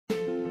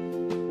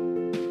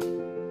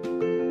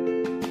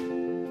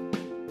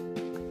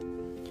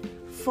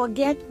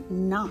forget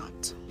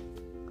not.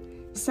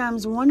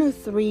 Psalms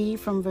 103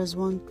 from verse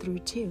 1 through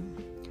 2.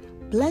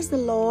 Bless the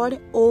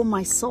Lord, O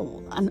my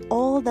soul, and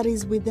all that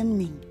is within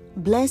me.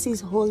 Bless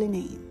his holy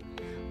name.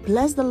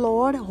 Bless the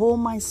Lord, O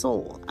my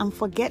soul, and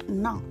forget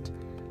not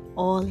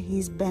all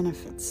his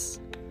benefits.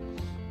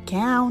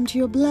 Count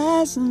your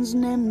blessings,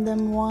 name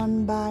them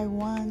one by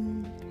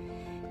one.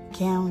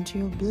 Count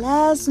your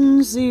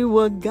blessings, see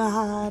what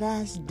God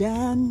has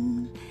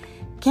done.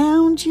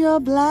 Count your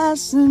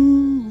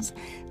blessings,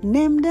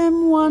 name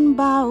them one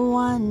by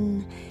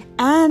one,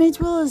 and it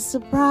will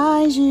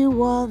surprise you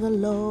what the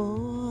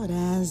Lord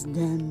has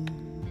done.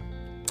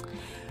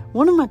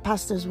 One of my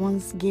pastors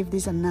once gave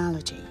this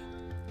analogy.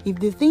 If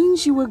the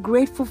things you were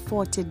grateful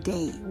for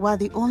today were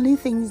the only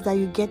things that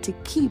you get to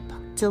keep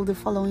till the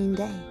following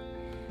day,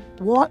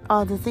 what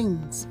are the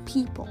things,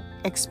 people,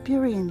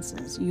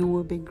 experiences you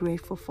will be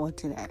grateful for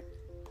today?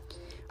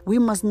 We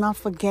must not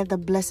forget the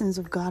blessings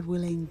of God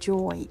we'll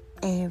enjoy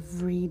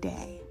every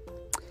day.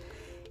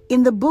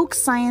 In the book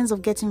Science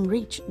of Getting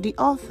Rich, the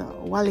author,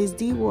 Wallace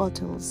D.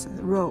 Wattles,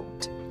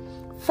 wrote,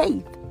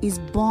 "Faith is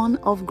born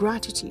of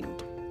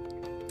gratitude.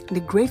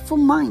 The grateful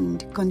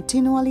mind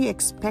continually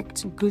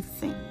expects good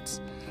things,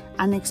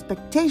 and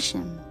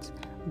expectation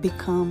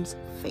becomes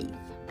faith."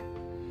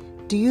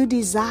 Do you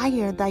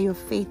desire that your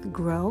faith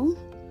grow?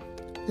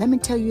 Let me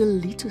tell you a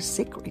little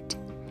secret.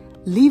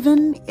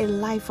 Living a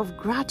life of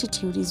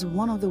gratitude is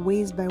one of the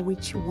ways by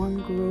which one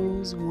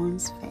grows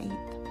one's faith.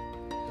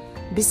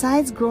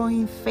 Besides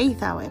growing faith,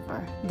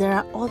 however, there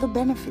are other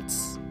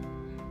benefits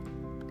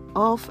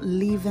of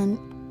living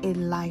a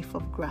life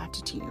of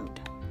gratitude.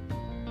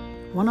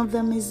 One of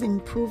them is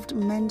improved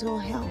mental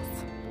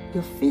health,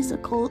 your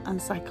physical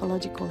and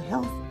psychological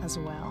health as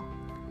well.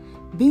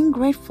 Being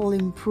grateful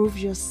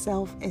improves your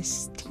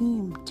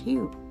self-esteem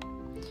too.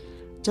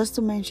 Just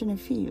to mention a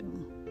few.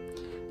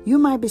 You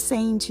might be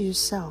saying to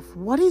yourself,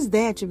 what is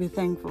there to be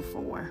thankful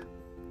for?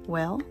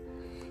 Well,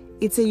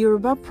 it's a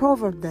Yoruba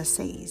proverb that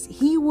says,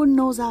 he who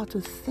knows how to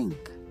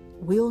think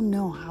will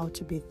know how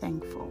to be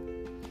thankful.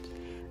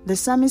 The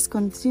psalmist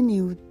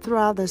continued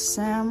throughout the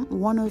Psalm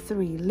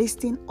 103,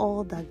 listing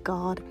all that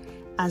God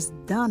has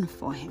done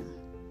for him.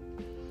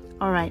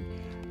 All right,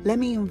 let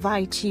me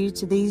invite you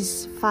to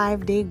this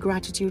 5-day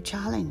gratitude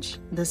challenge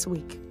this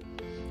week,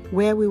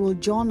 where we will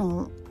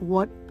journal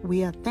what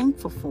we are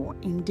thankful for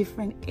in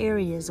different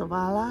areas of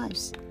our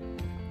lives.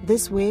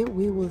 This way,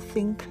 we will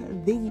think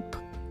deep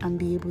and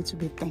be able to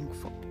be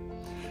thankful.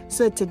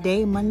 So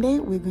today, Monday,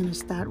 we're going to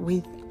start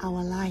with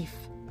our life.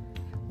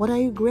 What are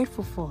you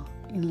grateful for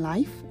in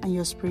life and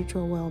your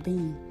spiritual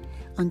well-being?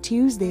 On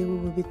Tuesday, we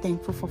will be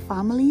thankful for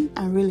family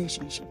and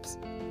relationships.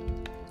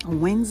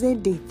 On Wednesday,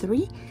 day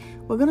 3,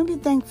 we're going to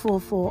be thankful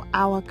for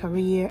our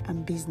career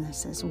and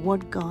businesses,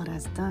 what God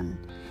has done.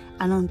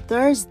 And on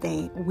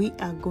Thursday, we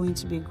are going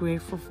to be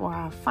grateful for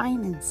our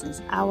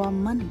finances, our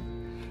money.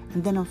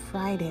 And then on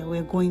Friday,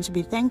 we're going to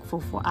be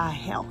thankful for our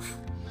health.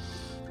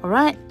 All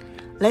right,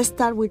 let's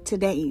start with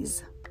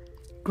today's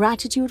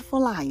gratitude for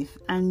life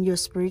and your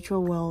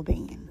spiritual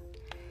well-being.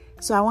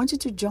 So I want you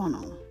to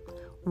journal.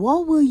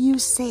 What will you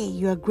say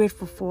you are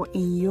grateful for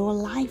in your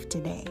life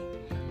today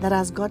that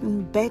has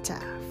gotten better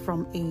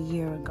from a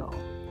year ago?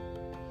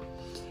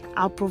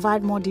 I'll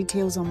provide more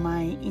details on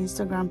my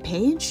Instagram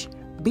page.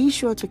 Be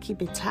sure to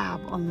keep a tab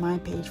on my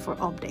page for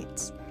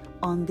updates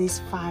on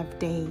this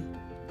 5-day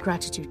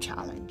gratitude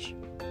challenge.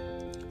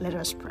 Let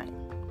us pray.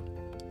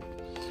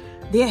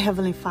 Dear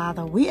Heavenly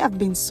Father, you have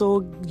been so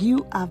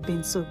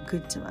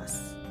good to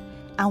us,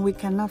 and we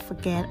cannot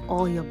forget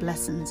all your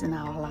blessings in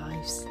our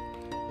lives.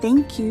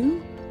 Thank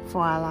you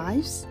for our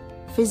lives,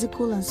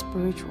 physical and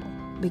spiritual,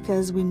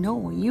 because we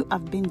know you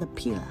have been the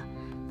pillar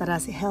that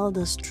has held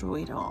us through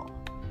it all.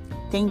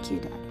 Thank you,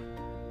 Daddy.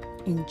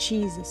 In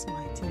Jesus'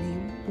 mighty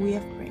name, we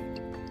have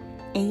prayed.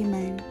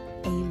 Amen,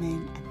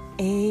 amen,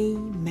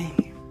 and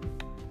amen.